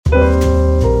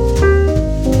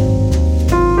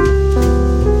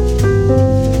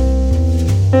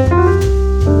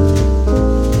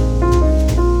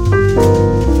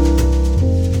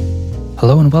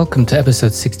Hello and welcome to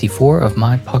episode 64 of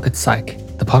My Pocket Psych,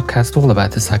 the podcast all about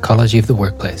the psychology of the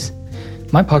workplace.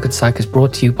 My Pocket Psych is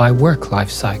brought to you by Work Life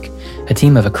Psych, a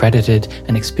team of accredited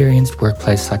and experienced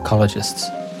workplace psychologists.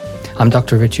 I'm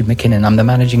Dr. Richard McKinnon, I'm the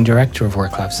Managing Director of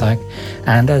Work Life Psych,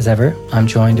 and as ever, I'm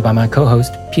joined by my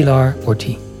co-host, Pilar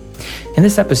Orti. In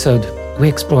this episode, we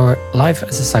explore life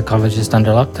as a psychologist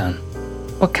under lockdown.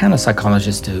 What can a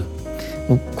psychologist do?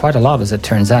 Well, quite a lot as it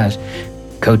turns out.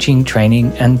 Coaching,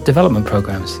 training, and development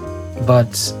programs,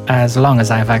 but as long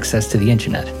as I have access to the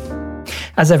internet.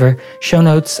 As ever, show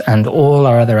notes and all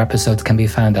our other episodes can be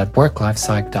found at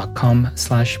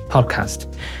worklifepsych.com/podcast.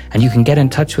 And you can get in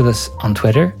touch with us on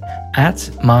Twitter at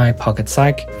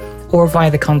MyPocketPsych or via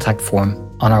the contact form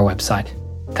on our website.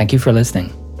 Thank you for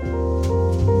listening.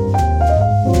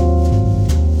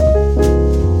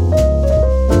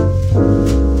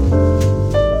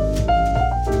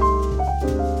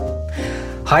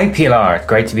 Hi Pilar,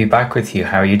 great to be back with you.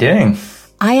 How are you doing?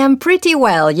 I am pretty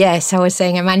well, yes. I was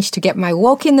saying I managed to get my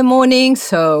walk in the morning,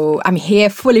 so I'm here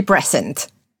fully present.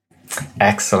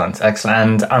 Excellent.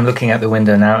 And I'm looking out the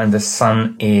window now and the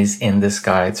sun is in the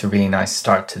sky. It's a really nice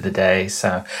start to the day.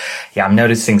 So yeah, I'm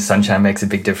noticing sunshine makes a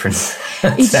big difference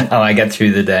to how I get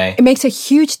through the day. It makes a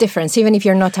huge difference, even if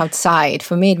you're not outside.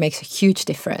 For me, it makes a huge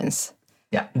difference.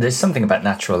 Yeah, there's something about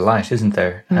natural light, isn't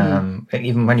there? Mm-hmm.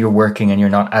 Even when you're working and you're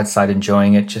not outside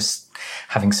enjoying it, just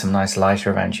having some nice light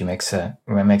around you makes a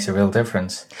real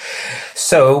difference.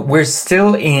 So we're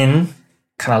still in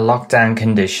kind of lockdown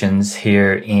conditions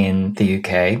here in the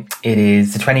UK. It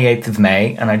is the 28th of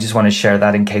May, and I just want to share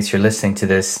that in case you're listening to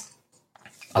this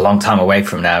a long time away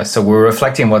from now. So we're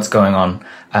reflecting what's going on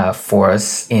for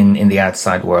us in the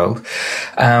outside world.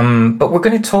 But we're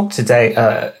going to talk today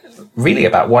really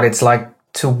about what it's like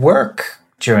to work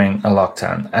during a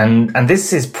lockdown. And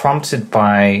this is prompted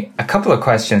by a couple of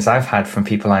questions I've had from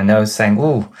people I know saying,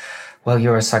 oh, well,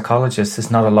 you're a psychologist. There's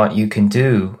not a lot you can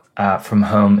do from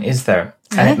home, is there?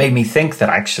 And it made me think that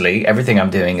actually everything I'm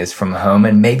doing is from home,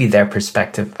 and maybe their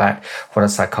perspective about what a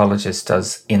psychologist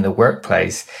does in the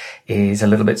workplace is a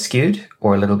little bit skewed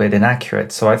or a little bit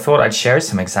inaccurate. So I thought I'd share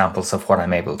some examples of what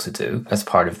I'm able to do as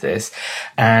part of this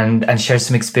and share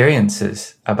some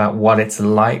experiences about what it's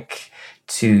like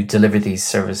to deliver these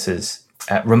services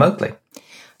remotely.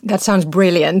 That sounds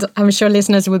brilliant. I'm sure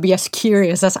listeners will be as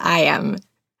curious as I am.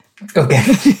 Okay.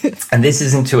 And this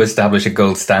isn't to establish a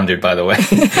gold standard, by the way.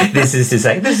 This is to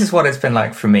say, this is what it's been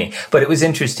like for me. But it was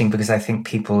interesting because I think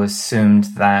people assumed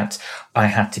that I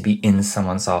had to be in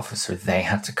someone's office or they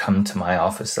had to come to my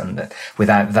office, and that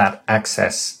without that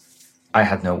access, I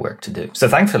had no work to do. So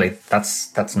thankfully,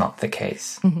 that's not the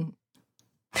case. Mm-hmm.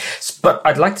 But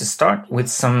I'd like to start with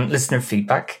some listener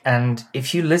feedback. And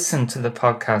if you listen to the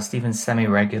podcast even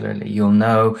semi-regularly, you'll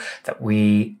know that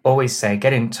we always say,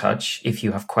 get in touch if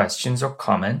you have questions or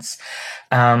comments.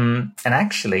 And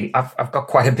actually, I've got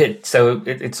quite a bit. So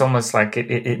it's almost like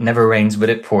it never rains, but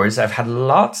it pours. I've had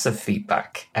lots of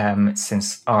feedback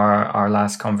since our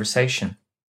last conversation.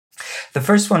 The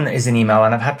first one is an email,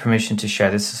 and I've had permission to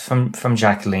share this. Is from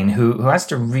Jacqueline, who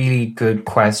asked a really good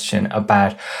question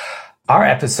about our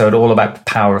episode all about the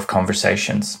power of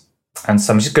conversations. And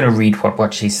so I'm just going to read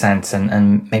what she sent,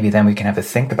 and maybe then we can have a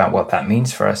think about what that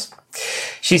means for us.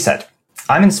 She said,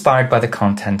 I'm inspired by the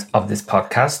content of this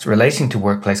podcast relating to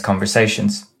workplace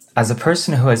conversations. As a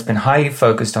person who has been highly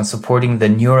focused on supporting the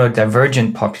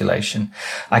neurodivergent population,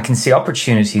 I can see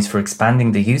opportunities for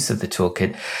expanding the use of the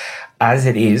toolkit as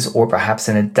it is, or perhaps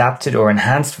an adapted or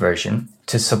enhanced version,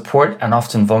 to support an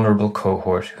often vulnerable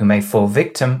cohort who may fall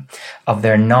victim of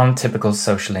their non-typical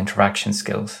social interaction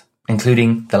skills,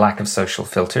 including the lack of social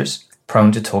filters,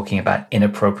 prone to talking about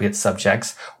inappropriate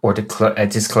subjects or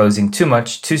disclosing too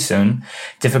much too soon,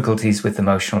 difficulties with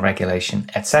emotional regulation,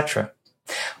 etc.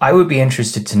 I would be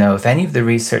interested to know if any of the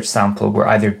research sample were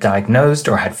either diagnosed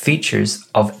or had features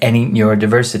of any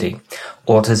neurodiversity: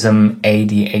 autism,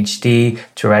 ADHD,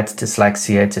 Tourette's,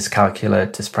 dyslexia, dyscalculia,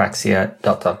 dyspraxia, ...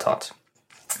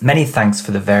 Many thanks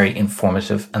for the very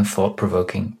informative and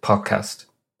thought-provoking podcast.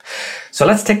 So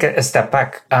let's take a step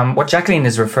back. What Jacqueline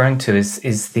is referring to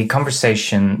is the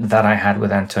conversation that I had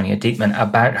with Antonia Dietman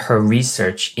about her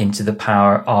research into the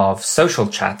power of social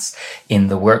chats in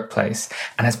the workplace.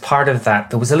 And as part of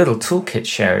that, there was a little toolkit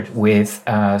shared with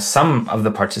some of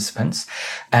the participants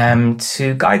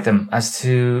to guide them as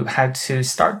to how to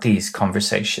start these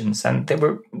conversations. And it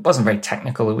wasn't very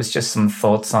technical. It was just some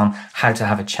thoughts on how to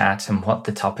have a chat and what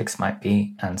the topics might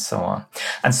be and so on.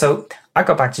 And so I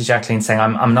got back to Jacqueline saying,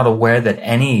 I'm not aware that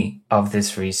any of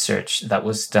this research that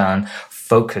was done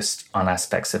focused on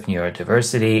aspects of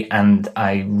neurodiversity, and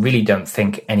I really don't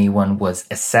think anyone was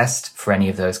assessed for any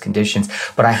of those conditions.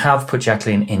 But I have put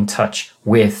Jacqueline in touch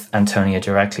with Antonia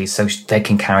directly so they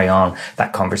can carry on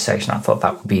that conversation. I thought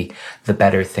that would be the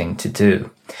better thing to do.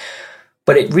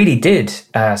 But it really did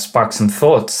spark some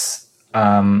thoughts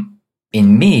in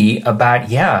me about,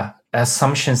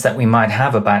 assumptions that we might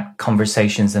have about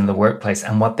conversations in the workplace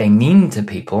and what they mean to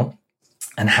people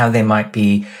and how they might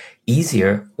be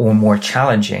easier or more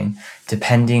challenging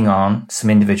depending on some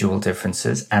individual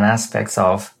differences and aspects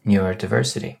of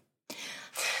neurodiversity.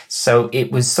 So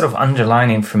it was sort of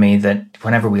underlining for me that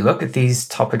whenever we look at these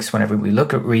topics, whenever we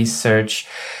look at research,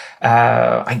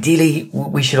 ideally,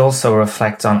 we should also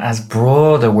reflect on as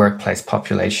broad a workplace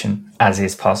population as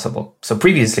is possible. So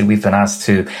previously, we've been asked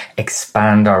to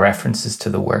expand our references to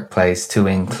the workplace to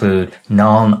include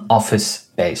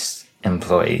non-office-based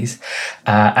employees.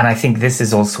 And I think this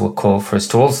is also a call for us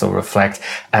to also reflect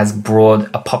as broad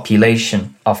a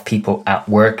population of people at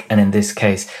work, and in this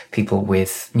case, people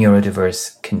with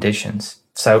neurodiverse conditions.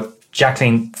 So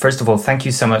Jacqueline, first of all, thank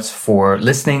you so much for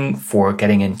listening, for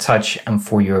getting in touch, and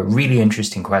for your really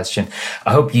interesting question.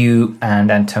 I hope you and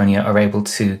Antonia are able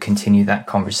to continue that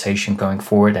conversation going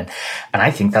forward. And I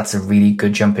think that's a really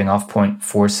good jumping off point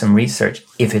for some research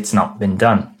if it's not been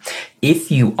done.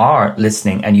 If you are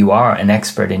listening and you are an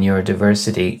expert in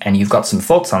neurodiversity and you've got some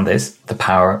thoughts on this, the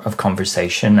power of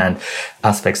conversation and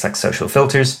aspects like social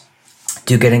filters,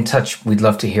 do get in touch. We'd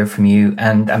love to hear from you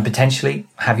and potentially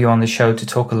have you on the show to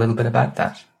talk a little bit about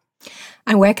that.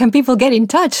 And where can people get in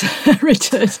touch,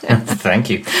 Richard?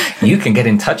 Thank you. You can get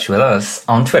in touch with us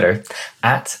on Twitter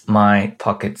at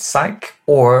MyPocketPsych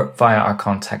or via our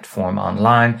contact form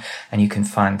online. And you can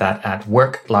find that at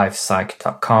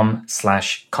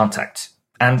worklifepsych.com/contact.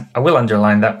 And I will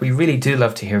underline that we really do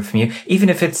love to hear from you, even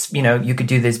if it's, you could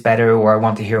do this better, or I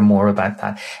want to hear more about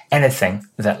that. Anything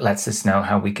that lets us know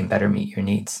how we can better meet your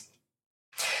needs.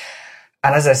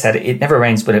 And as I said, it never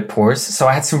rains, but it pours. So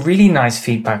I had some really nice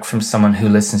feedback from someone who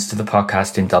listens to the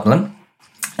podcast in Dublin.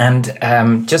 And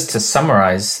just to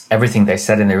summarize everything they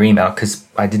said in their email, because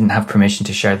I didn't have permission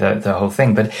to share the whole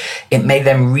thing, but it made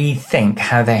them rethink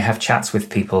how they have chats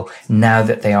with people now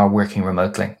that they are working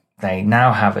remotely. They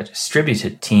now have a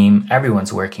distributed team.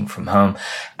 Everyone's working from home.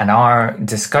 And our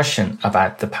discussion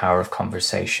about the power of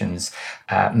conversations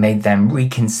made them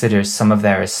reconsider some of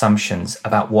their assumptions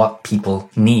about what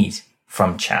people need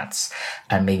from chats,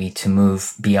 and maybe to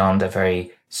move beyond a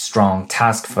very strong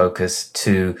task focus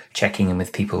to checking in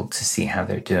with people to see how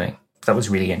they're doing. That was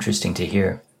really interesting to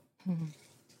hear. Mm-hmm.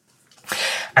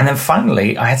 And then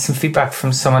finally, I had some feedback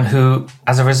from someone who,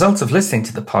 as a result of listening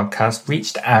to the podcast,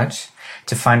 reached out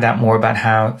to find out more about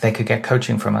how they could get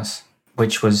coaching from us,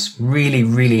 which was really,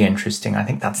 really interesting. I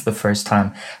think that's the first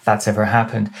time that's ever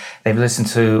happened. They've listened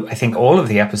to, I think, all of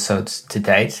the episodes to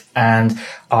date, and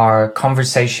our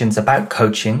conversations about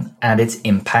coaching and its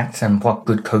impact and what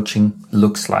good coaching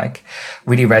looks like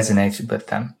really resonated with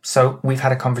them. So we've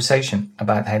had a conversation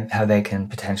about how they can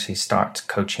potentially start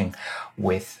coaching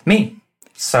with me.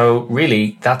 So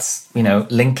really, that's,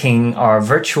 linking our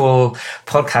virtual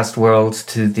podcast world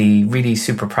to the really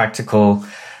super practical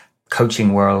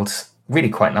coaching world really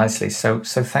quite nicely. So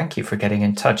thank you for getting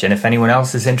in touch. And if anyone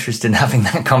else is interested in having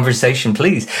that conversation,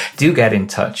 please do get in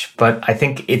touch. But I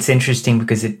think it's interesting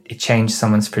because it changed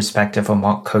someone's perspective on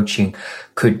what coaching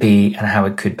could be and how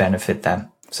it could benefit them.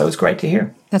 So it's great to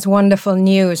hear. That's wonderful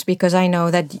news, because I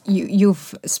know that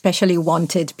you've especially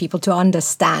wanted people to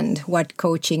understand what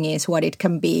coaching is, what it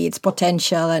can be, its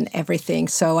potential and everything.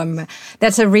 So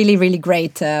that's a really, really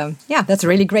great, that's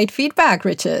really great feedback,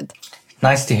 Richard.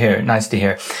 Nice to hear.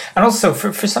 And also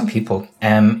for some people,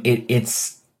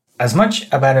 it's as much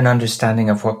about an understanding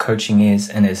of what coaching is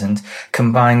and isn't,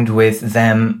 combined with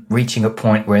them reaching a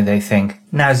point where they think,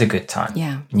 now's a good time.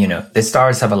 Yeah. The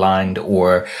stars have aligned,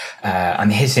 or I'm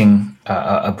hitting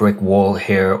a brick wall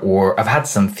here, or I've had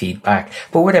some feedback.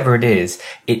 But whatever it is,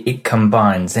 it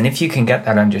combines. And if you can get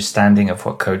that understanding of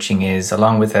what coaching is,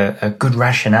 along with a good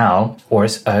rationale or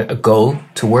a goal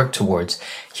to work towards,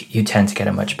 you tend to get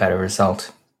a much better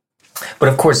result. But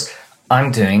of course,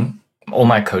 I'm doing all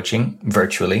my coaching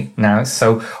virtually now.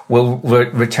 So we'll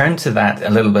return to that a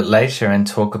little bit later and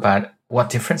talk about what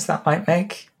difference that might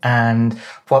make and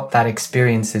what that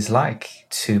experience is like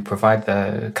to provide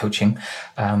the coaching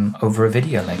over a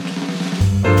video link.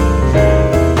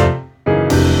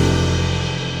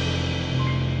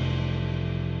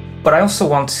 But I also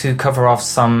want to cover off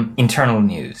some internal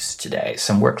news today,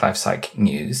 some work-life psych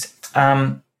news.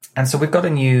 And so we've got a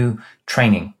new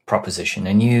training proposition,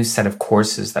 a new set of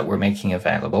courses that we're making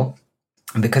available.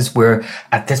 And because we're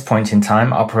at this point in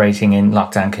time operating in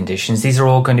lockdown conditions, these are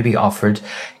all going to be offered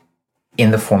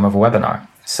in the form of a webinar.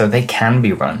 So they can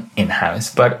be run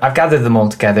in-house, but I've gathered them all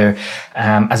together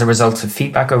as a result of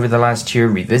feedback over the last year,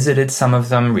 revisited some of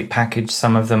them, repackaged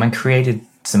some of them, and created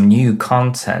some new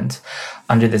content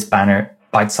under this banner,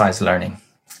 Bite-Sized Learning.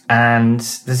 And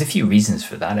there's a few reasons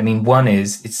for that. I mean, one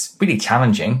is it's really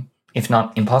challenging, if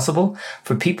not impossible,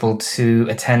 for people to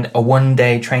attend a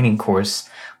one-day training course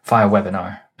via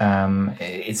webinar.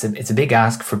 It's a big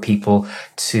ask for people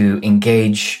to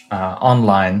engage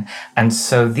online. And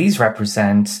so these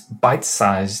represent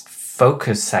bite-sized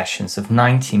focus sessions of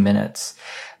 90 minutes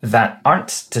that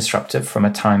aren't disruptive from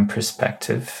a time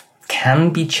perspective,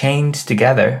 can be chained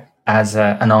together as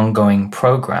an ongoing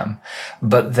program,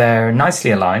 but they're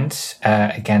nicely aligned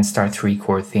against our three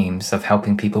core themes of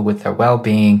helping people with their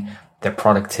well-being, their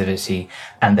productivity,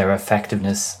 and their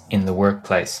effectiveness in the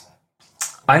workplace.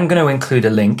 I'm going to include a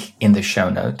link in the show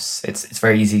notes. It's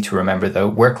very easy to remember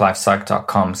though,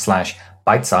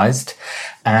 worklifepsych.com/bitesized.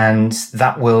 And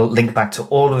that will link back to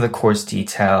all of the course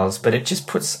details, but it just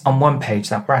puts on one page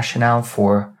that rationale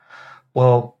for,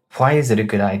 well, why is it a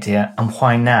good idea and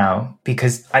why now?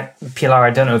 Because Pilar,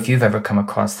 I don't know if you've ever come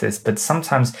across this, but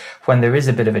sometimes when there is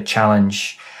a bit of a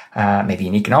challenge, maybe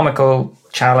an economical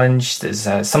challenge, there's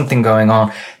something going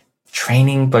on,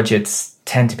 training budgets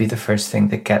tend to be the first thing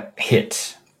that get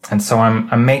hit. And so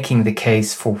I'm making the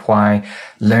case for why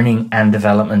learning and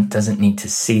development doesn't need to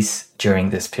cease during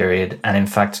this period. And in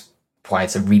fact, why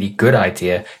it's a really good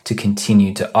idea to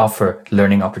continue to offer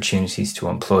learning opportunities to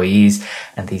employees.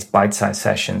 And these bite-sized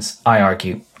sessions, I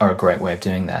argue, are a great way of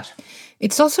doing that.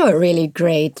 It's also a really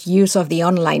great use of the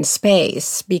online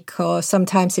space, because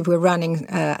sometimes if we're running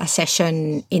a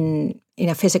session in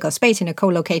a physical space, in a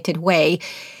co-located way,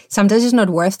 sometimes it's not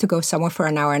worth to go somewhere for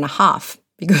an hour and a half,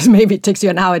 because maybe it takes you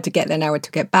an hour to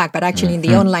get back. But actually in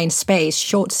the online space,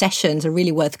 short sessions are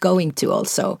really worth going to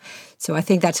also. So I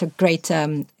think that's a great,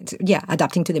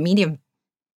 adapting to the medium.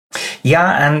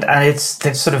 Yeah, and they've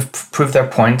sort of proved their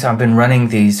point. I've been running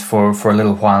these for a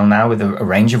little while now with a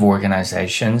range of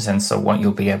organizations. And so what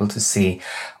you'll be able to see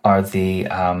are the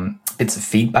bits of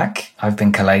feedback I've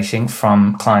been collating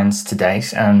from clients to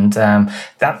date. And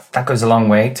that goes a long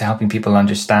way to helping people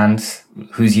understand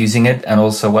who's using it and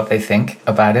also what they think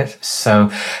about it.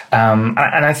 So, and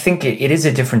I think it is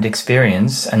a different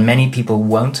experience, and many people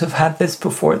won't have had this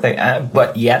before.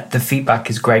 But yet the feedback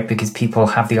is great because people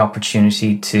have the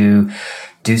opportunity to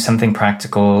do something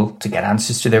practical, to get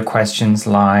answers to their questions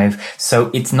live.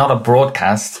 So it's not a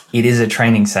broadcast. It is a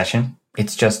training session.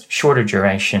 It's just shorter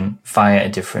duration via a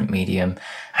different medium,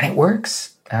 and it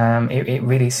works. It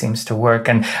really seems to work.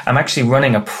 And I'm actually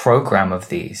running a program of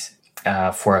these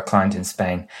for a client in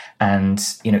Spain. And,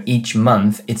 each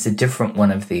month it's a different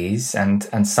one of these, and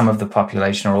some of the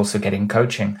population are also getting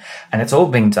coaching, and it's all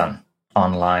being done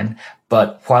online.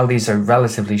 But while these are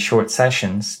relatively short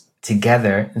sessions,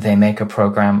 together they make a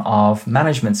program of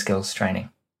management skills training.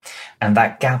 And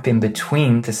that gap in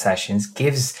between the sessions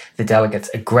gives the delegates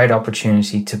a great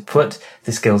opportunity to put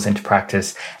the skills into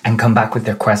practice and come back with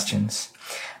their questions.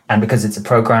 And because it's a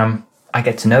program, I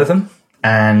get to know them,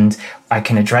 and I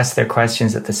can address their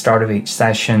questions at the start of each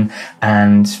session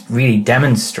and really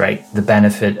demonstrate the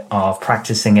benefit of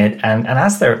practicing it and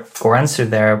answer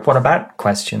their what about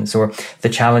questions or the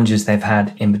challenges they've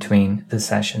had in between the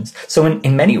sessions. So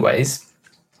in many ways,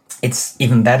 it's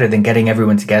even better than getting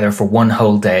everyone together for one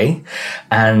whole day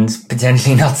and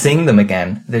potentially not seeing them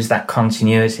again. There's that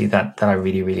continuity that I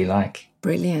really, really like.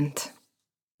 Brilliant.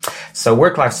 So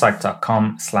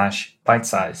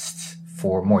worklifepsych.com/bitesized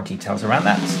for more details around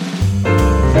that.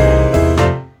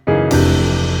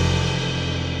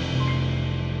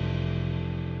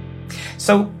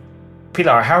 So,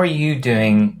 Pilar, how are you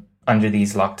doing under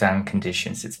these lockdown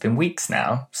conditions? It's been weeks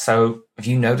now. So have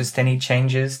you noticed any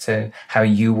changes to how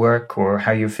you work or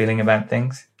how you're feeling about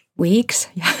things? Weeks?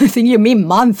 I think you mean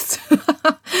months.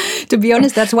 To be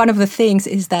honest, that's one of the things,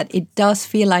 is that it does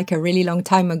feel like a really long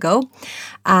time ago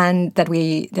and that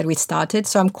we started.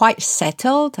 So I'm quite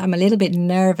settled. I'm a little bit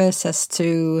nervous as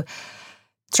to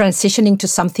transitioning to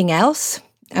something else,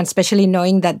 and especially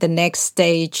knowing that the next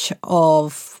stage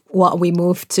of what we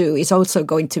move to is also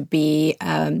going to be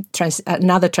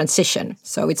another transition.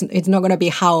 So it's not going to be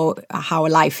how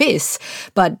life is,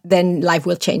 but then life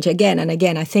will change again and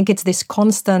again. I think it's this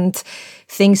constant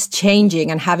things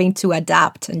changing and having to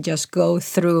adapt and just go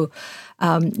through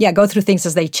things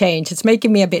as they change. It's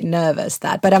making me a bit nervous,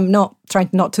 but I'm not trying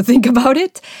not to think about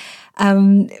it.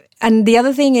 And the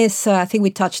other thing is, I think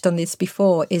we touched on this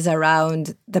before, is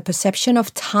around the perception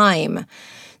of time.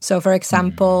 So, for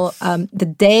example,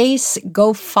 the days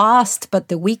go fast, but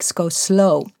the weeks go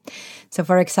slow. So,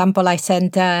 for example, I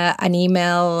sent an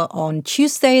email on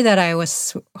Tuesday that I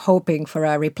was hoping for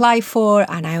a reply for,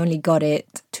 and I only got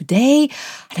it today.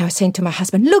 And I was saying to my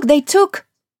husband, look, they took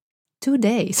 2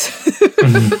 days.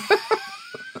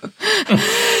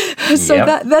 So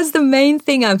that's the main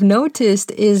thing I've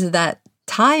noticed, is that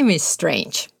time is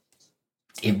strange.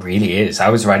 It really is. I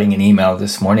was writing an email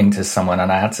this morning to someone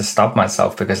and I had to stop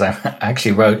myself because I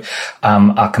actually wrote,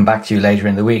 I'll come back to you later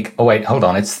in the week. Oh, wait, hold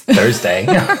on. It's Thursday.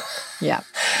 Yeah.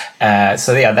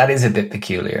 So that is a bit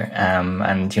peculiar.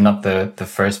 And you're not the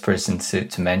first person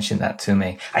to mention that to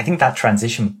me. I think that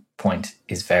transition point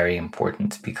is very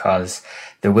important because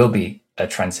there will be a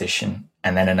transition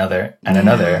and then another and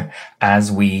another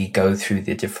as we go through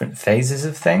the different phases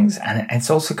of things. And it's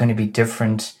also going to be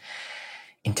different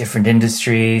in different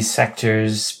industries,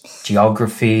 sectors,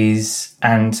 geographies.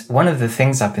 And one of the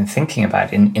things I've been thinking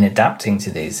about in adapting to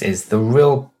these is the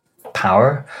real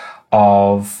power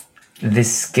of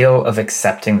this skill of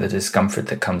accepting the discomfort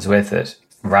that comes with it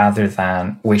rather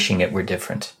than wishing it were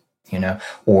different,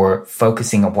 or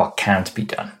focusing on what can't be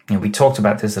done. We talked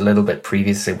about this a little bit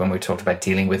previously when we talked about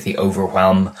dealing with the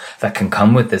overwhelm that can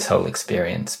come with this whole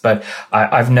experience. But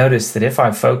I've noticed that if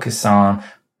I focus on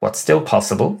what's still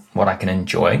possible, what I can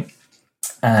enjoy,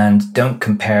 and don't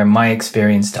compare my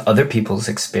experience to other people's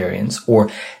experience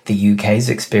or the UK's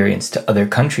experience to other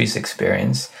countries'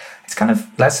 experience, it's kind of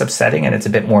less upsetting and it's a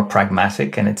bit more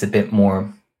pragmatic and it's a bit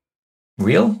more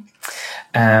real.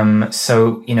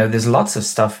 So, there's lots of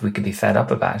stuff we could be fed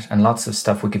up about and lots of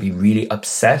stuff we could be really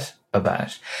upset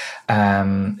about,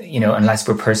 unless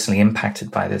we're personally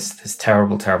impacted by this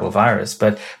terrible, terrible virus.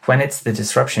 But when it's the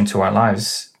disruption to our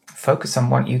lives, focus on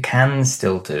what you can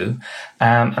still do,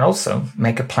 and also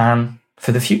make a plan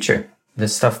for the future. The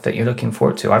stuff that you're looking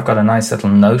forward to. I've got a nice little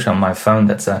note on my phone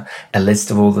that's a list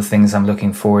of all the things I'm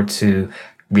looking forward to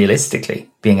realistically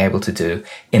being able to do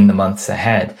in the months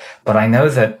ahead. But I know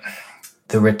that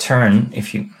the return,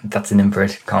 that's in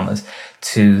inverted commas,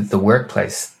 to the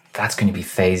workplace, that's going to be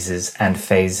phases and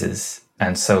phases.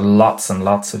 And so lots and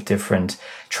lots of different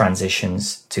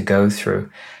transitions to go through.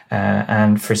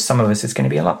 And for some of us, it's going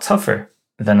to be a lot tougher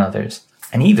than others.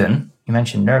 And even, you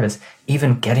mentioned nervous,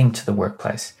 even getting to the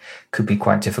workplace could be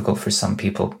quite difficult for some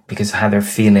people because of how they're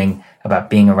feeling about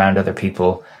being around other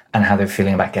people and how they're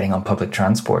feeling about getting on public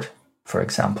transport, for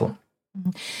example.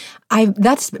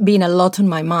 That's been a lot on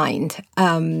my mind,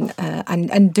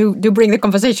 and do bring the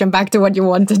conversation back to what you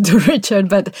wanted to, Richard,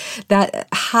 but that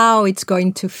how it's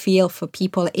going to feel for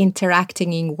people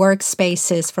interacting in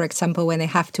workspaces, for example, when they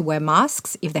have to wear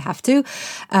masks, if they have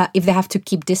to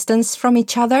keep distance from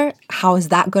each other, how is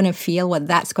that going to feel, what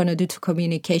that's going to do to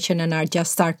communication and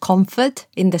our comfort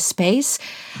in the space.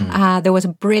 There was a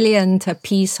brilliant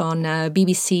piece on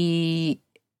BBC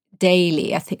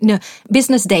Daily,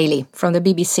 Business Daily from the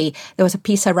BBC. There was a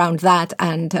piece around that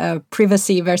and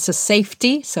privacy versus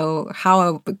safety. So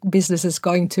how a business is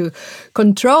going to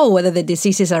control whether the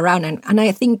disease is around. And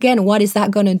I think, again, what is that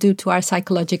going to do to our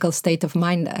psychological state of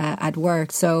mind at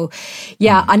work? So,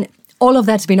 and all of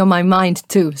that's been on my mind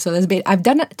too. So I've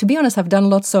done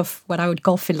lots of what I would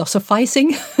call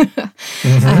philosophizing.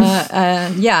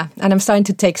 And I'm starting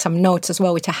to take some notes as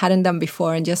well, which I hadn't done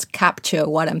before, and just capture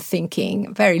what I'm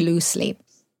thinking very loosely.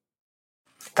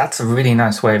 That's a really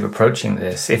nice way of approaching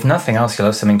this. If nothing else, you'll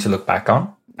have something to look back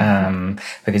on.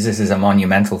 Because this is a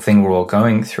monumental thing we're all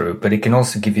going through, but it can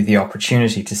also give you the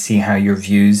opportunity to see how your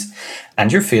views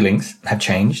and your feelings have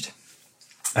changed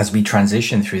as we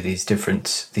transition through these different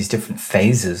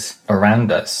phases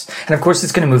around us. And of course,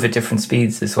 it's going to move at different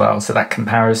speeds as well. So that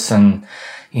comparison,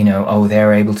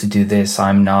 they're able to do this,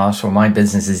 I'm not, or my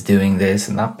business is doing this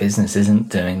and that business isn't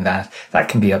doing that. That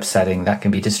can be upsetting. That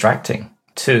can be distracting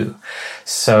too.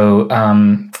 So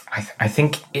I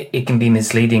think it can be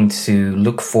misleading to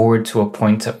look forward to a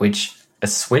point at which a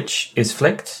switch is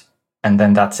flicked and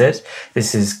then that's it.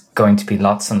 This is going to be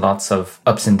lots and lots of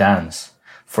ups and downs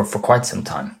for quite some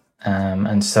time.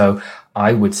 And so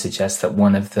I would suggest that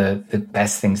one of the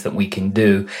best things that we can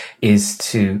do is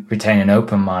to retain an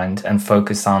open mind and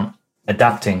focus on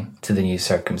adapting to the new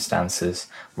circumstances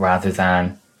rather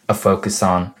than a focus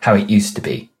on how it used to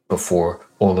be before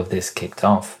all of this kicked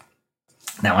off.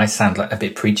 Now, I sound like a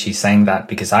bit preachy saying that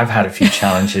because I've had a few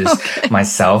challenges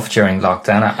myself during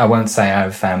lockdown. I won't say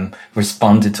I've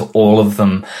responded to all of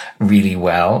them really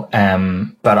well,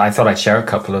 but I thought I'd share a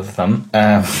couple of them.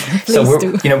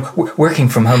 Working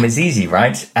from home is easy,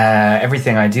 right?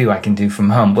 Everything I do, I can do from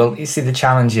home. Well, you see, the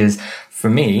challenge is for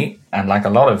me, And like a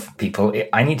lot of people,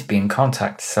 I need to be in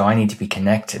contact. So I need to be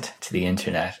connected to the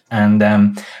internet. And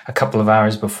a couple of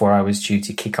hours before I was due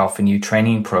to kick off a new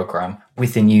training program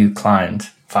with a new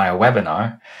client via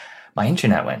webinar, my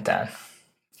internet went down.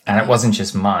 And it wasn't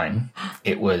just mine.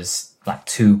 It was like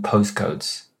 2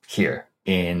 postcodes here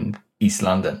in East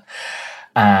London.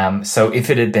 So if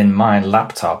it had been my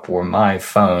laptop or my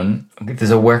phone,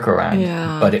 there's a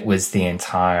workaround, but it was the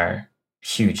entire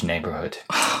huge neighborhood.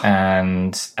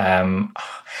 And I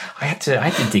had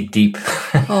to dig deep.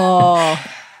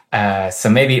 So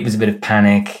maybe it was a bit of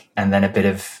panic and then a bit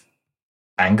of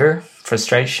anger,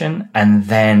 frustration, and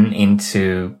then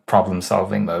into problem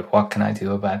solving mode. What can I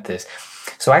do about this?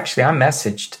 So actually I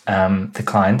messaged the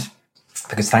client,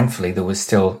 because thankfully there was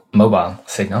still mobile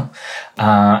signal.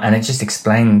 And it just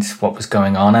explained what was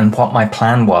going on and what my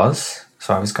plan was.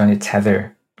 So I was going to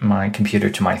tether my computer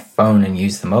to my phone and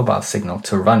use the mobile signal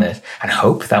to run it and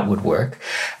hope that would work.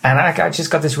 And I just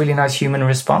got this really nice human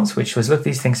response, which was, look,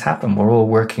 these things happen. We're all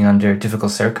working under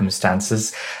difficult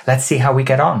circumstances. Let's see how we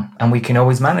get on. And we can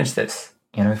always manage this,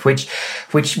 you know, which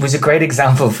was a great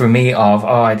example for me of,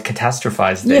 I'd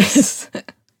catastrophized this. Yes.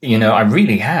 You know, I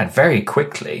really had very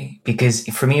quickly, because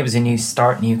for me, it was a new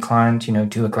start, new client, you know,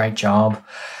 do a great job,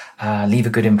 leave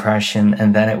a good impression.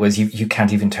 And then it was, you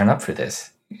can't even turn up for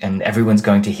this. And everyone's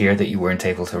going to hear that you weren't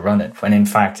able to run it. When in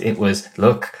fact, it was,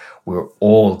 look, we're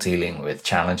all dealing with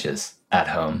challenges at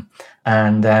home.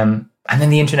 And then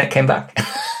the internet came back.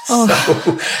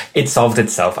 So it solved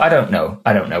itself. I don't know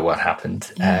what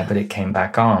happened, but it came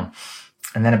back on.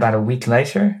 And then about a week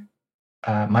later,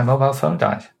 my mobile phone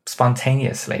died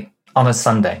spontaneously on a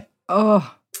Sunday.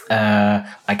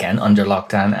 Again, under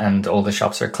lockdown, and all the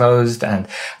shops are closed.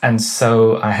 And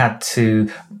so I had to,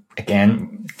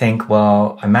 again, think,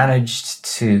 well, I managed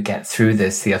to get through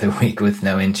this the other week with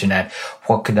no internet.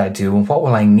 What could I do? And what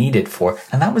will I need it for?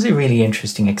 And that was a really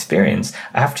interesting experience.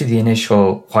 After the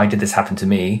initial, why did this happen to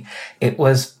me? It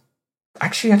was,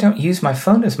 actually, I don't use my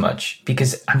phone as much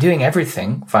because I'm doing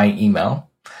everything via email,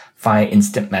 via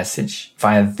instant message,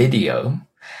 via video.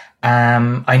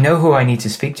 I know who I need to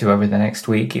speak to over the next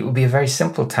week. It would be a very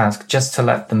simple task just to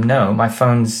let them know my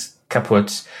phone's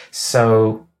kaput.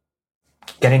 So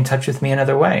get in touch with me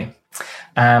another way.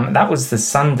 That was the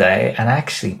Sunday. And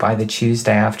actually by the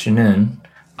Tuesday afternoon,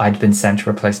 I'd been sent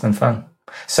a replacement phone.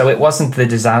 So it wasn't the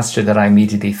disaster that I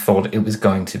immediately thought it was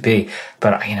going to be.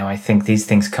 But, you know, I think these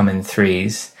things come in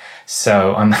threes.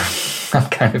 So I'm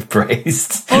kind of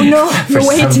braced. Oh no, you're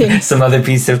waiting. Some other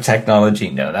piece of technology.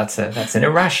 No, that's an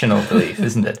irrational belief,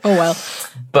 isn't it? Oh well.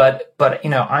 But you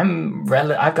know,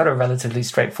 I've got a relatively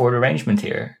straightforward arrangement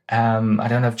here. I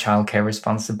don't have childcare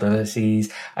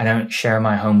responsibilities. I don't share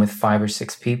my home with 5 or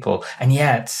 6 people, and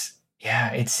yet,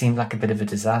 it seemed like a bit of a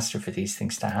disaster for these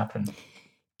things to happen.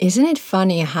 Isn't it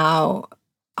funny how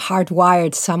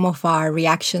hardwired some of our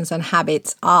reactions and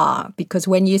habits are? Because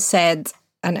when you said,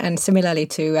 and similarly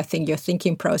to, I think, your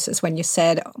thinking process, when you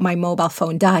said my mobile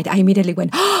phone died, I immediately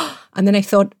went, and then I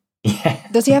thought,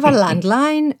 does he have a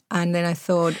landline? And then I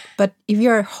thought, but if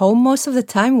you're home most of the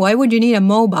time, why would you need a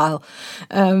mobile?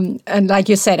 And like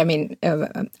you said, I mean,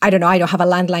 I don't know, I don't have a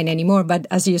landline anymore, but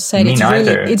as you said,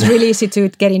 it's really easy to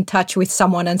get in touch with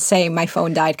someone and say, my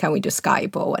phone died, can we do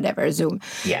Skype or whatever, Zoom?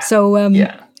 Yeah. So,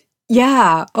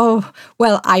 yeah. Oh,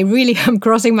 well, I really am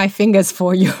crossing my fingers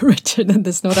for you, Richard, and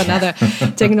there's not another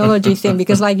technology thing,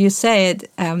 because like you said,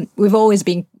 we've always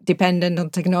been dependent on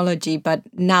technology, but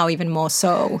now even more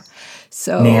so.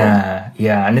 So yeah,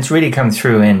 and it's really come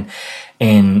through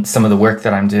in some of the work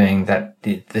that I'm doing, that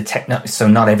so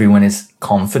not everyone is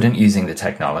confident using the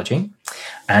technology,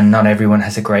 and not everyone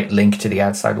has a great link to the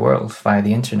outside world via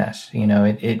the internet. You know,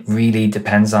 it really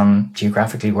depends on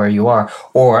geographically where you are,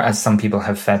 or as some people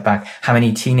have fed back, how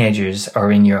many teenagers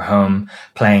are in your home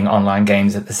playing online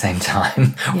games at the same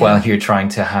time while you're trying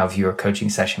to have your coaching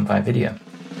session by video.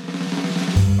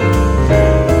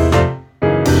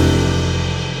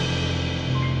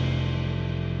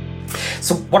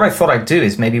 So what I thought I'd do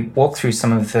is maybe walk through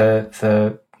some of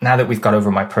the now that we've got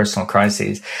over my personal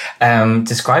crises,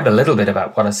 describe a little bit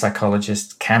about what a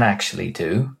psychologist can actually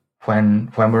do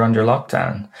when we're under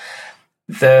lockdown.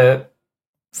 The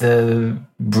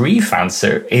brief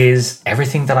answer is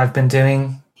everything that I've been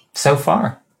doing so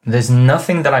far. There's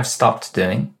nothing that I've stopped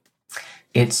doing.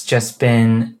 It's just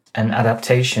been an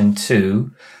adaptation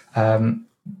to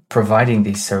providing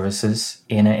these services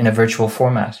in a virtual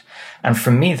format. And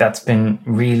for me, that's been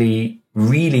really,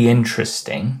 really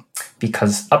interesting,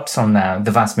 because up till now, the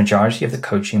vast majority of the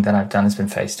coaching that I've done has been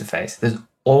face-to-face. There's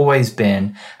always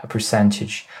been a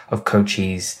percentage of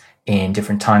coachees in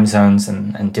different time zones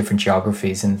and different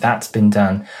geographies. And that's been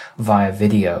done via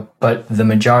video, but the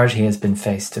majority has been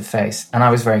face to face. And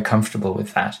I was very comfortable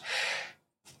with that.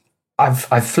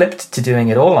 I've flipped to doing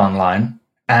it all online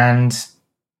and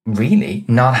really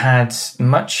not had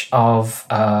much of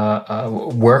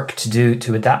work to do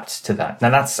to adapt to that.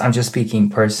 Now I'm just speaking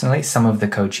personally. Some of the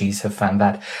coachees have found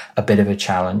that a bit of a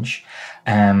challenge,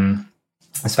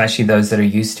 especially those that are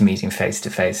used to meeting face to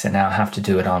face and now have to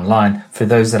do it online. For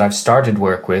those that I've started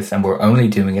work with and we're only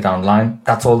doing it online,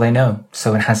 that's all they know.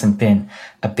 So it hasn't been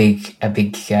a big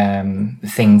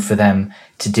thing for them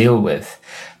to deal with.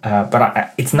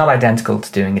 But it's not identical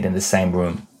to doing it in the same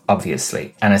room,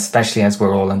 obviously, and especially as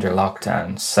we're all under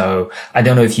lockdown. So I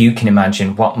don't know if you can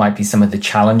imagine what might be some of the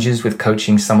challenges with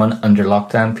coaching someone under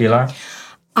lockdown, Pilar?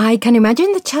 I can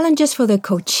imagine the challenges for the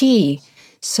coachee.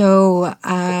 So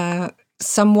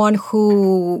someone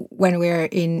who, when we're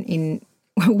in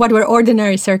what were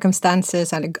ordinary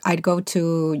circumstances, and I'd go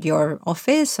to your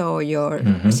office or your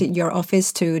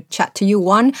office to chat to you.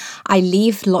 One, I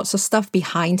leave lots of stuff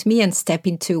behind me and step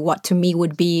into what to me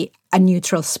would be a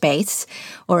neutral space,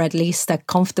 or at least a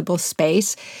comfortable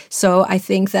space. So I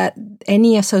think that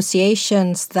any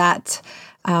associations that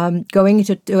going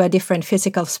to a different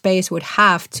physical space would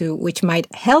have to, which might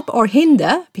help or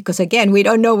hinder, because again, we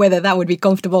don't know whether that would be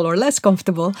comfortable or less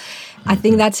comfortable. I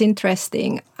think that's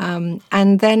interesting.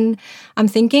 And then I'm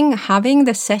thinking having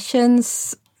the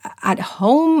sessions at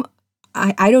home,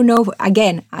 I don't know.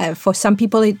 Again, for some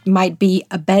people, it might be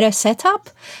a better setup,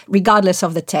 regardless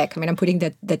of the tech. I mean, I'm putting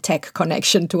the tech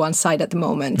connection to one side at the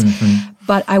moment. Mm-hmm.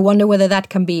 But I wonder whether that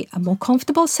can be a more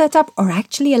comfortable setup or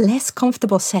actually a less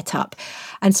comfortable setup.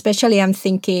 And especially I'm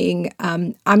thinking,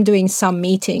 I'm doing some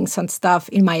meetings and stuff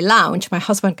in my lounge. My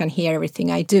husband can hear everything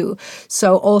I do.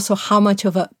 So also how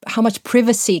much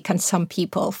privacy can some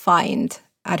people find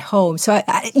at home? So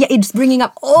it's bringing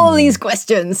up all these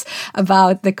questions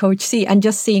about the coachee, and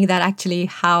just seeing that actually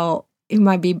how it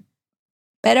might be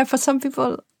better for some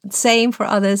people, same for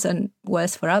others, and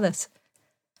worse for others.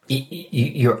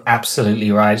 You're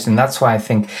absolutely right, and that's why I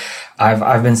think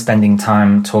I've been spending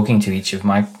time talking to each of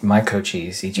my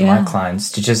coachees, each of my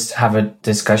clients, to just have a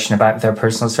discussion about their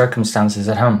personal circumstances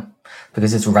at home.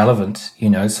 Because it's relevant,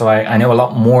 so I know a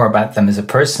lot more about them as a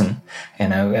person.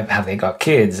 Have they got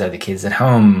kids? Are the kids at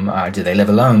home? Do they live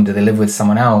alone? Do they live with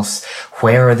someone else?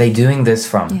 Where are they doing this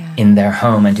from in their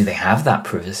home? And do they have that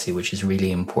privacy, which is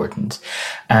really important?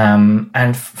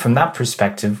 And from that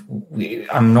perspective,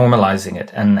 I'm normalizing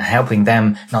it and helping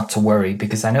them not to worry,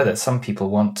 because I know that some people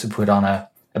want to put on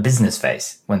a business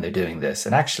face when they're doing this.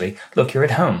 And actually, look, you're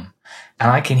at home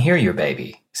and I can hear your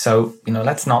baby. So,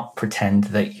 let's not pretend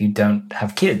that you don't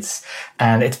have kids,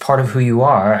 and it's part of who you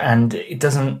are, and it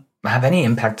doesn't have any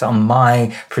impact on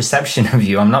my perception of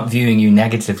you. I'm not viewing you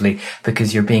negatively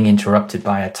because you're being interrupted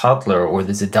by a toddler, or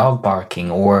there's a dog barking,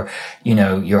 or,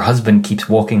 your husband keeps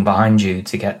walking behind you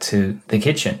to get to the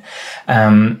kitchen.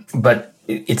 But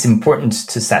it's important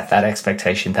to set that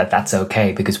expectation that that's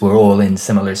okay, because we're all in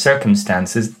similar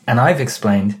circumstances, and I've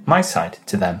explained my side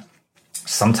to them.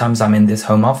 Sometimes I'm in this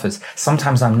home office.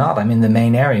 Sometimes I'm not. I'm in the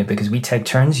main area because we take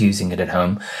turns using it at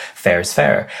home. Fair is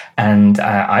fair. And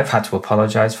I've had to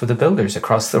apologize for the builders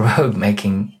across the road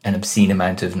making an obscene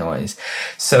amount of noise.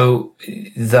 So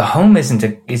the home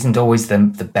isn't always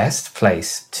the best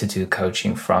place to do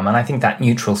coaching from. And I think that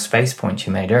neutral space point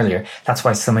you made earlier, that's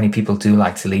why so many people do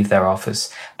like to leave their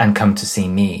office and come to see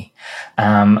me.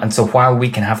 And so while we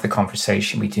can have the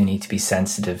conversation, we do need to be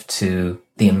sensitive to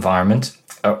the environment,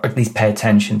 or at least pay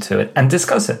attention to it and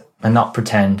discuss it and not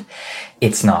pretend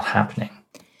it's not happening.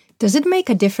 Does it make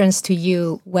a difference to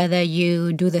you whether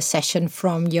you do the session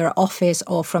from your office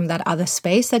or from that other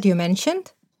space that you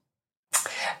mentioned?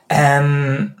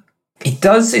 It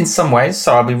does in some ways.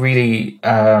 So I'll be really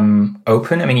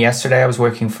open. I mean, yesterday I was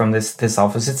working from this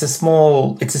office. It's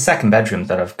a second bedroom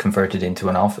that I've converted into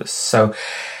an office. So,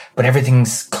 but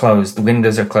everything's closed. The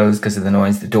windows are closed because of the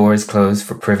noise. The door is closed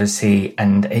for privacy.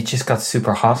 And it just got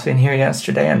super hot in here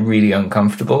yesterday and really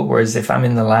uncomfortable. Whereas if I'm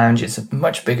in the lounge, it's a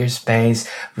much bigger space.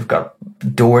 We've got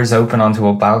doors open onto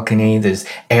a balcony. There's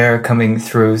air coming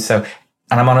through.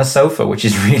 And I'm on a sofa, which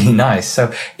is really nice.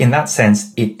 So in that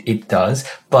sense, it does.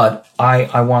 But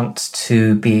I want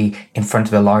to be in front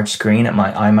of a large screen at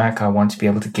my iMac. I want to be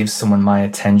able to give someone my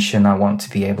attention. I want to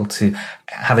be able to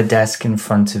have a desk in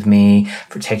front of me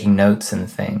for taking notes and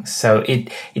things. So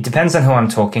it depends on who I'm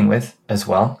talking with as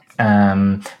well.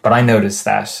 But I notice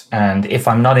that. And if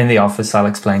I'm not in the office, I'll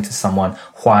explain to someone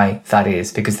why that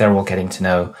is, because they're all getting to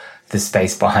know the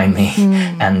space behind me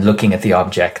and looking at the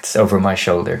objects over my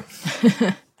shoulder.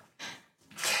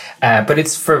 But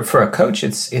it's for a coach,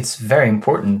 it's very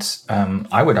important,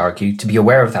 I would argue, to be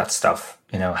aware of that stuff.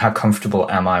 You know, how comfortable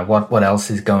am I? What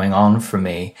else is going on for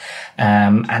me?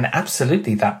 And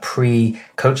absolutely that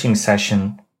pre-coaching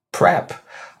session prep,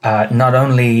 not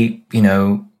only, you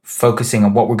know, focusing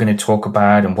on what we're going to talk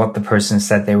about and what the person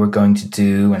said they were going to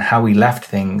do and how we left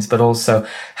things, but also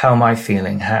how am I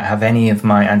feeling? Have any of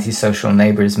my antisocial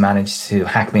neighbors managed to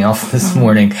hack me off this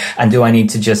morning? And do I need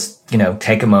to just, you know,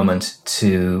 take a moment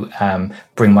to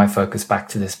bring my focus back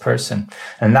to this person?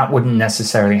 And that wouldn't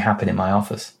necessarily happen in my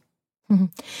office. Mm-hmm.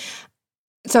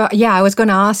 So, yeah, I was going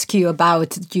to ask you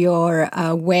about your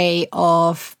way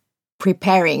of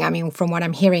preparing. I mean, from what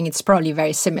I'm hearing, it's probably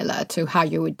very similar to how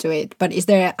you would do it. But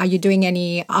are you doing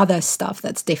any other stuff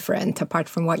that's different apart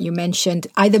from what you mentioned,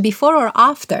 either before or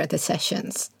after the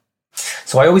sessions?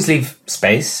 So I always leave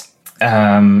space,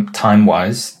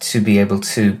 time-wise, to be able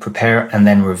to prepare and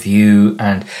then review.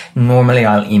 And normally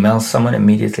I'll email someone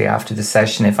immediately after the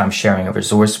session if I'm sharing a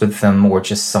resource with them or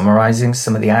just summarizing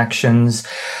some of the actions,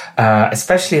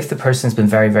 especially if the person's been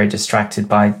very, very distracted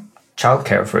by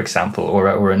childcare, for example,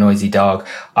 or a noisy dog.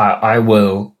 I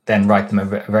will then write them a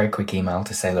very quick email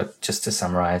to say, look, just to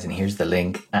summarize, and here's the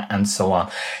link, and so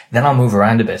on. Then I'll move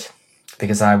around a bit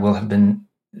because I will have been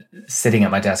sitting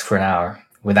at my desk for an hour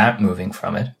without moving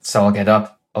from it. So I'll get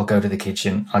up, I'll go to the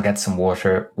kitchen, I'll get some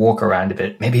water, walk around a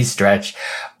bit, maybe stretch,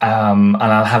 and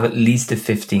I'll have at least a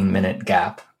 15-minute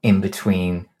gap in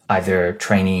between either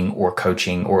training or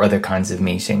coaching or other kinds of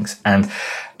meetings. And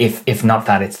if not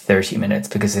that, it's 30 minutes,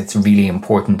 because it's really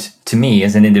important to me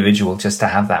as an individual just to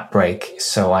have that break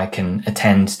so I can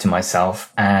attend to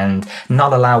myself and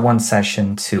not allow one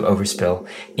session to overspill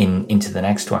into the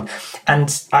next one.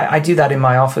 And I do that in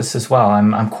my office as well.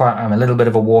 I'm a little bit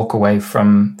of a walk away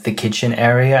from the kitchen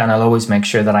area, and I'll always make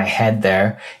sure that I head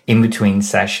there in between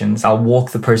sessions. I'll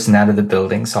walk the person out of the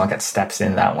building, so I'll get steps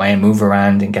in that way and move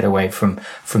around and get away from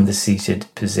the seated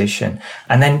position,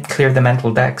 and then clear the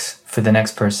mental decks for the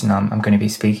next person I'm going to be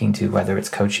speaking to, whether it's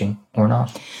coaching or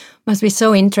not. Must be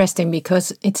so interesting,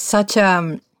 because it's such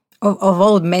of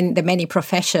all the many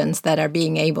professions that are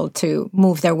being able to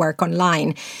move their work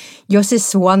online, yours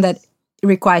is one that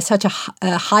requires such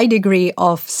a high degree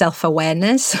of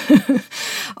self-awareness,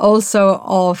 also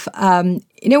of,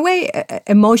 in a way,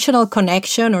 emotional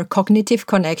connection or cognitive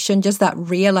connection, just that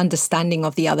real understanding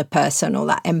of the other person, or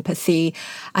that empathy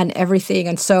and everything.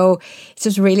 And so it's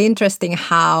just really interesting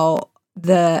how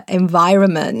the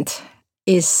environment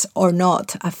is or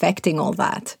not affecting all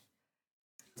that.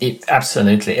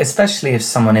 Absolutely, especially if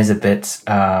someone is a bit,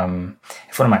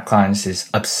 if one of my clients is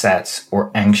upset or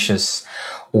anxious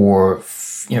or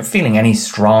feeling any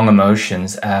strong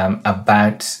emotions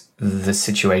about the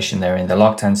situation they're in, the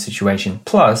lockdown situation,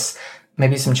 plus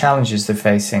maybe some challenges they're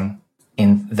facing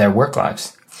in their work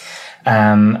lives,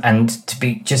 and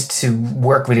to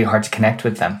work really hard to connect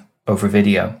with them over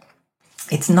video.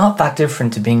 It's not that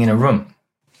different to being in a room.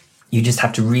 You just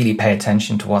have to really pay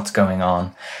attention to what's going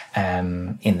on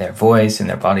in their voice, in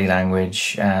their body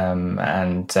language,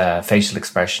 and facial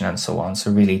expression, and so on.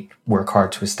 So really work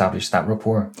hard to establish that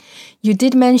rapport. You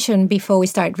did mention before we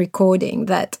started recording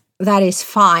that is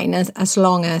fine as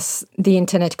long as the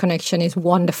internet connection is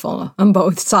wonderful on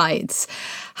both sides.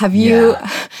 Have you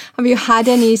had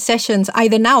any sessions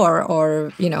either now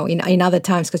or in other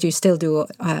times, because you still do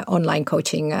online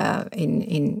coaching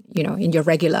in your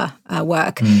regular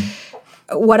work?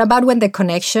 What about when the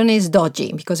connection is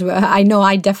dodgy? Because I know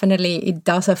it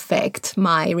does affect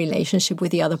my relationship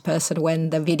with the other person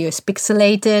when the video is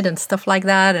pixelated and stuff like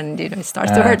that, and it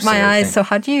starts to hurt my eyes. So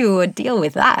how do you deal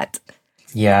with that?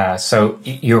 Yeah, so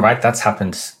you're right. That's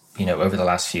happened, over the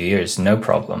last few years, no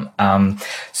problem.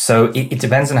 So it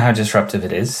depends on how disruptive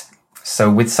it is.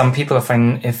 So with some people,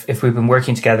 if we've been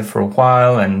working together for a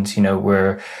while and,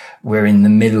 we're in the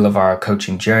middle of our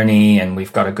coaching journey and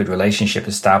we've got a good relationship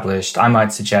established, I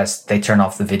might suggest they turn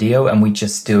off the video and we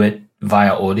just do it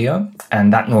via audio,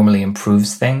 and that normally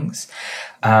improves things.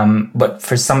 But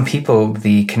for some people,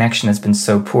 the connection has been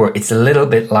so poor. It's a little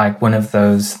bit like one of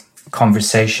those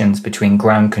conversations between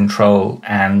ground control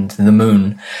and the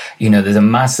moon. There's a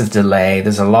massive delay,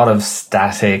 there's a lot of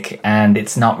static, and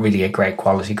it's not really a great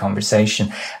quality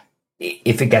conversation.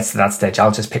 If it gets to that stage,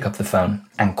 I'll just pick up the phone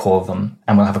and call them,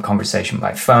 and we'll have a conversation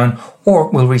by phone, or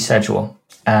we'll reschedule.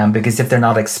 Because if they're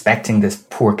not expecting this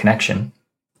poor connection,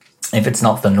 if it's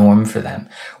not the norm for them,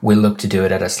 we'll look to do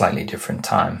it at a slightly different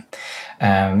time.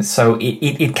 So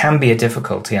it can be a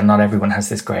difficulty, and not everyone has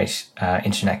this great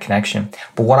internet connection.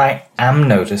 But what I am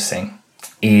noticing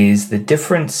is the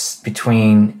difference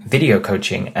between video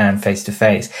coaching and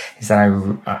face-to-face is that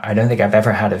I don't think I've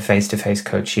ever had a face-to-face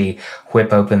coachee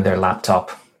whip open their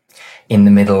laptop in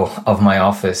the middle of my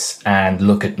office and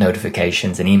look at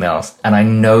notifications and emails. And I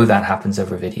know that happens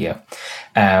over video,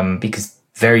 because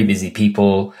very busy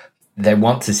people, they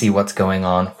want to see what's going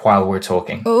on while we're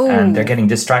talking. Ooh. And they're getting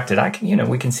distracted.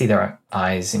 We can see their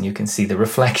eyes and you can see the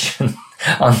reflection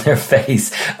on their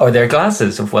face or their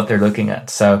glasses of what they're looking at.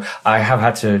 So I have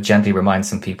had to gently remind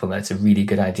some people that it's a really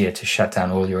good idea to shut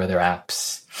down all your other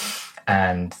apps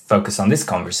and focus on this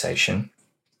conversation,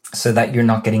 so that you're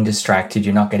not getting distracted,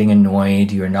 you're not getting annoyed,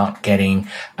 you're not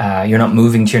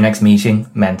moving to your next meeting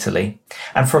mentally.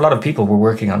 And for a lot of people, we're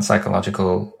working on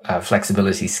psychological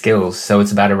flexibility skills. So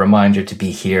it's about a reminder to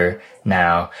be here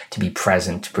now, to be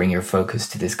present, to bring your focus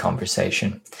to this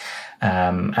conversation.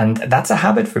 And that's a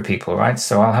habit for people, right?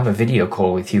 So I'll have a video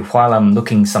call with you while I'm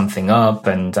looking something up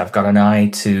and I've got an eye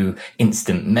to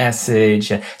instant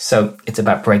message. So it's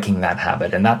about breaking that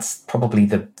habit. And that's probably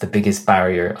the biggest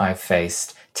barrier I've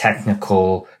faced,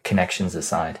 technical connections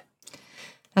aside.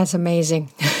 That's amazing.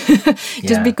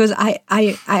 Just because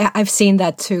I've seen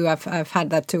that too. I've had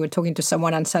that too. We're talking to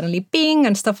someone and suddenly ping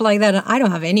and stuff like that. And I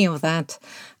don't have any of that.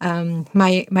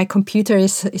 My computer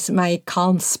is my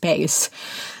calm space.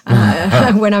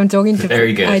 When I'm talking to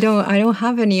very good. I don't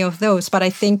have any of those. But I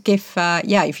think if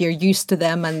you're used to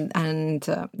them and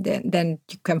then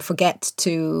you can forget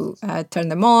to turn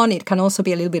them on. It can also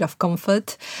be a little bit of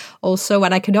comfort also.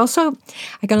 And I can also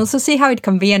see how it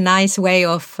can be a nice way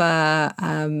of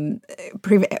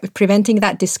preventing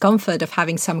that discomfort of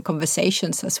having some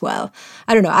conversations as well.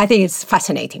 I don't know. I think it's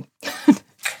fascinating.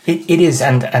 It is,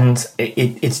 and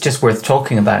it's just worth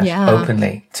talking about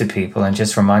openly to people and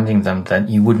just reminding them that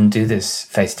you wouldn't do this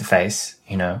face to face.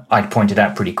 I'd point it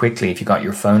out pretty quickly if you got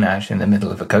your phone out in the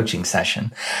middle of a coaching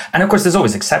session. And of course, there's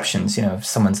always exceptions. If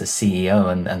someone's a CEO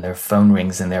and their phone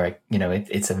rings and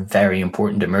it's a very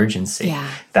important emergency. Yeah.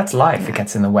 That's life. Yeah. It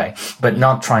gets in the way. But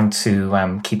not trying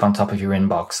to keep on top of your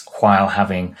inbox while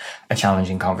having a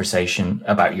challenging conversation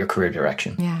about your career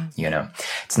direction. Yeah.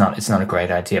 It's not a great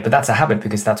idea. But that's a habit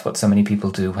because that's what so many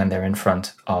people do when they're in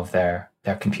front of their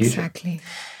computer. Exactly.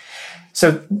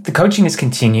 So the coaching has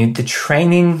continued. The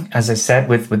training, as I said,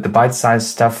 with the bite-sized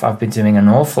stuff, I've been doing an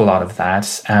awful lot of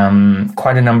that.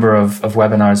 Quite a number of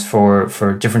webinars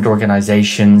for different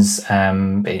organizations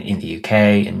in the UK,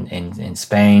 in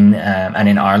Spain, and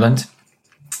in Ireland.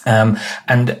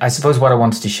 And I suppose what I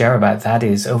wanted to share about that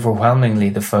is overwhelmingly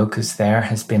the focus there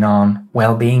has been on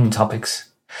well-being topics,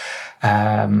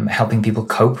 helping people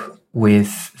cope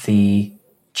with the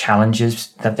challenges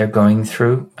that they're going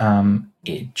through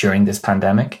during this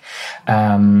pandemic.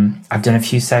 I've done a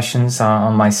few sessions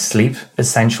on my sleep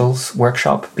essentials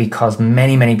workshop because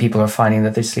many people are finding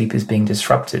that their sleep is being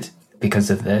disrupted because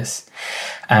of this.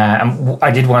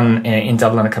 I did one in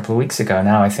Dublin a couple of weeks ago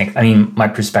now, I think. My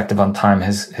perspective on time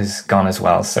has gone as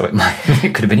well, so it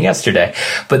could have been yesterday.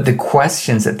 But the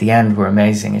questions at the end were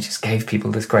amazing. It just gave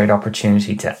people this great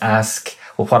opportunity to ask,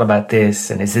 well, what about this?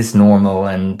 And is this normal?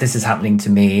 And this is happening to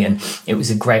me. And it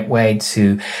was a great way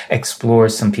to explore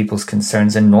some people's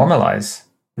concerns and normalize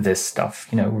this stuff.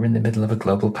 We're in the middle of a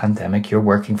global pandemic. You're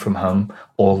working from home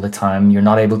all the time. You're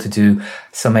not able to do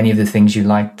so many of the things you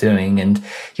like doing, and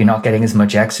you're not getting as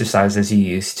much exercise as you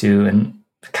used to. And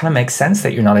it kind of makes sense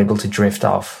that you're not able to drift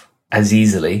off as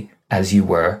easily as you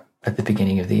were at the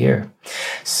beginning of the year.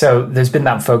 So there's been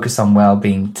that focus on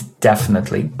well-being,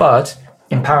 definitely. But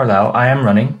in parallel, I am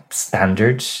running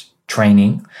standard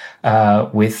training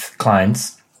with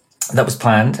clients that was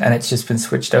planned, and it's just been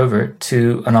switched over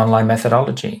to an online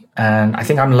methodology. And I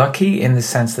think I'm lucky in the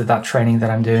sense that training that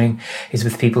I'm doing is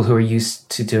with people who are used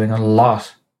to doing a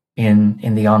lot in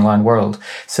the online world.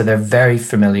 So they're very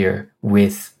familiar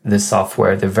with the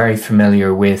software. They're very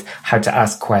familiar with how to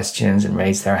ask questions and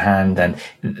raise their hand. And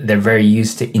they're very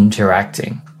used to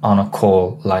interacting on a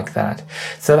call like that.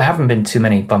 So there haven't been too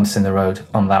many bumps in the road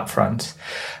on that front.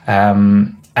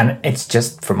 And it's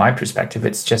just, from my perspective,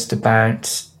 it's just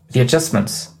about the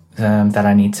adjustments that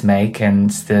I need to make and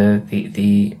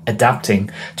the adapting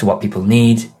to what people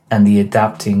need and the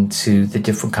adapting to the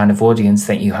different kind of audience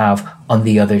that you have on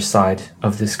the other side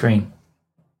of the screen.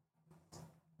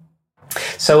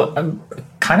 So a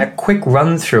kind of quick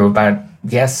run through about,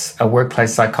 yes, a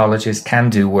workplace psychologist can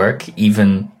do work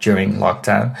even during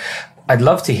lockdown. I'd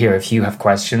love to hear if you have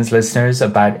questions, listeners,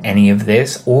 about any of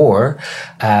this, or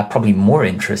probably more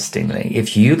interestingly,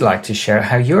 if you'd like to share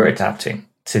how you're adapting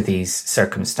to these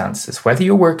circumstances, whether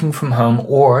you're working from home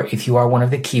or if you are one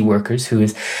of the key workers who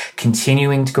is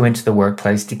continuing to go into the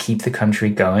workplace to keep the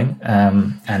country going.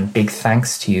 And big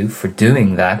thanks to you for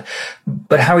doing that.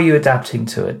 But how are you adapting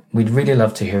to it? We'd really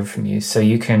love to hear from you. So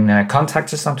you can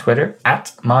contact us on Twitter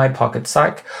at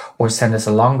MyPocketPsych, or send us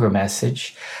a longer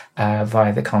message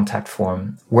via the contact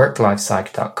form,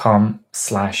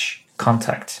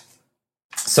 worklifepsych.com/contact.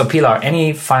 So Pilar,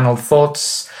 any final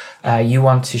thoughts you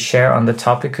want to share on the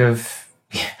topic of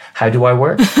how do I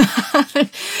work?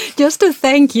 Just to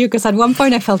thank you, because at one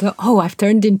point I felt, I've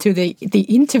turned into the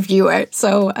interviewer.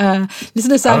 So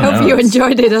listeners, I hope you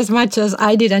enjoyed it as much as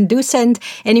I did. And do send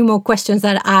any more questions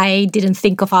that I didn't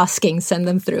think of asking, send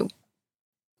them through.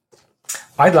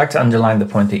 I'd like to underline the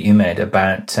point that you made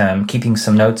about keeping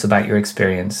some notes about your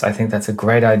experience. I think that's a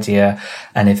great idea.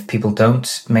 And if people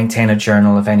don't maintain a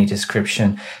journal of any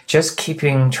description, just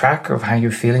keeping track of how you're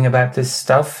feeling about this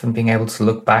stuff and being able to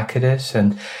look back at it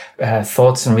and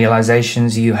thoughts and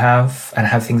realizations you have and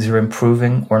how things are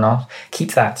improving or not,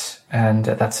 keep that. And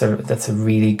that's a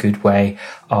really good way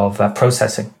of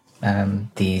processing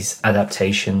these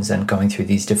adaptations and going through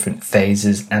these different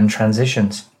phases and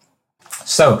transitions.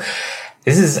 So,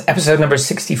 this is episode number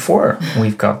 64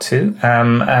 we've got to.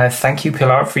 Thank you,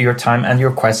 Pilar, for your time and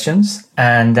your questions.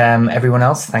 And everyone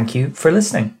else, thank you for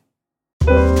listening.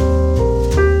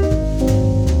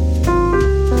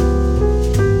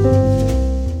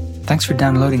 Thanks for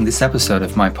downloading this episode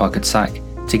of My Pocket Psych.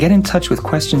 To get in touch with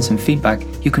questions and feedback,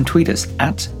 you can tweet us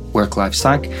at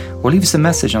WorkLifePsych or leave us a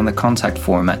message on the contact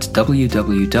form at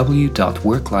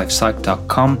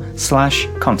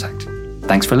www.worklifepsych.com/contact.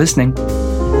 Thanks for listening.